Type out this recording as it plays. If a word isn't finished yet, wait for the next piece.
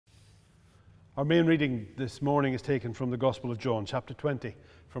Our main reading this morning is taken from the Gospel of John, chapter 20,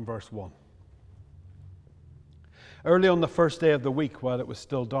 from verse 1. Early on the first day of the week, while it was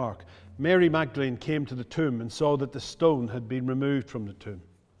still dark, Mary Magdalene came to the tomb and saw that the stone had been removed from the tomb.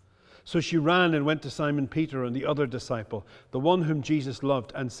 So she ran and went to Simon Peter and the other disciple, the one whom Jesus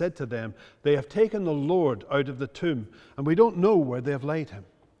loved, and said to them, "They have taken the Lord out of the tomb, and we don't know where they have laid him."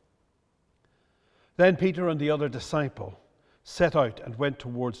 Then Peter and the other disciple set out and went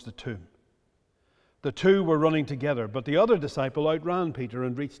towards the tomb. The two were running together, but the other disciple outran Peter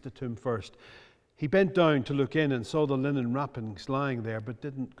and reached the tomb first. He bent down to look in and saw the linen wrappings lying there, but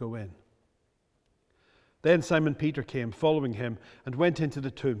didn't go in. Then Simon Peter came, following him, and went into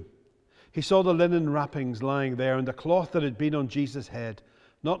the tomb. He saw the linen wrappings lying there, and the cloth that had been on Jesus' head,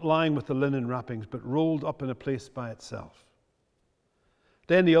 not lying with the linen wrappings, but rolled up in a place by itself.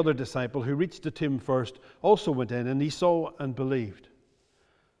 Then the other disciple, who reached the tomb first, also went in, and he saw and believed.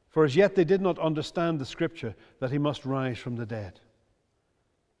 For as yet they did not understand the scripture that he must rise from the dead.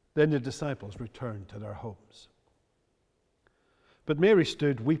 Then the disciples returned to their homes. But Mary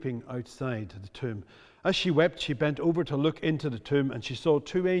stood weeping outside the tomb. As she wept, she bent over to look into the tomb, and she saw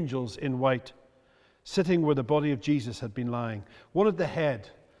two angels in white, sitting where the body of Jesus had been lying, one at the head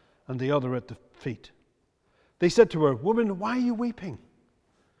and the other at the feet. They said to her, "Woman, why are you weeping?"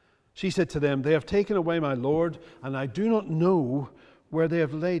 She said to them, "They have taken away my Lord, and I do not know where they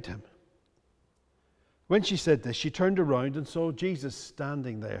have laid him." When she said this, she turned around and saw Jesus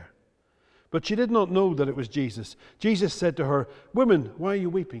standing there. But she did not know that it was Jesus. Jesus said to her, "Woman, why are you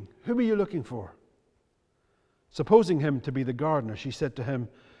weeping? Whom are you looking for?" Supposing him to be the gardener, she said to him,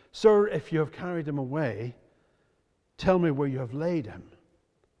 "Sir, if you have carried him away, tell me where you have laid him,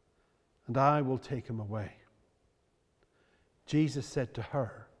 and I will take him away." Jesus said to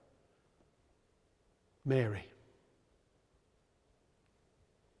her, "Mary."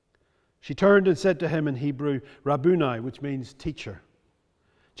 She turned and said to him in Hebrew, "Rabboni," which means teacher.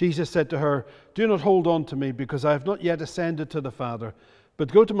 Jesus said to her, "Do not hold on to me, because I have not yet ascended to the Father,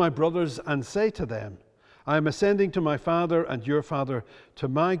 but go to my brothers and say to them, I am ascending to my Father and your Father, to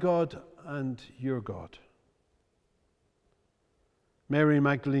my God and your God." Mary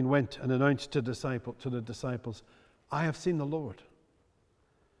Magdalene went and announced to the disciples, "I have seen the Lord."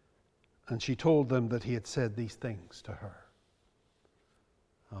 And she told them that he had said these things to her.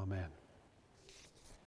 Amen.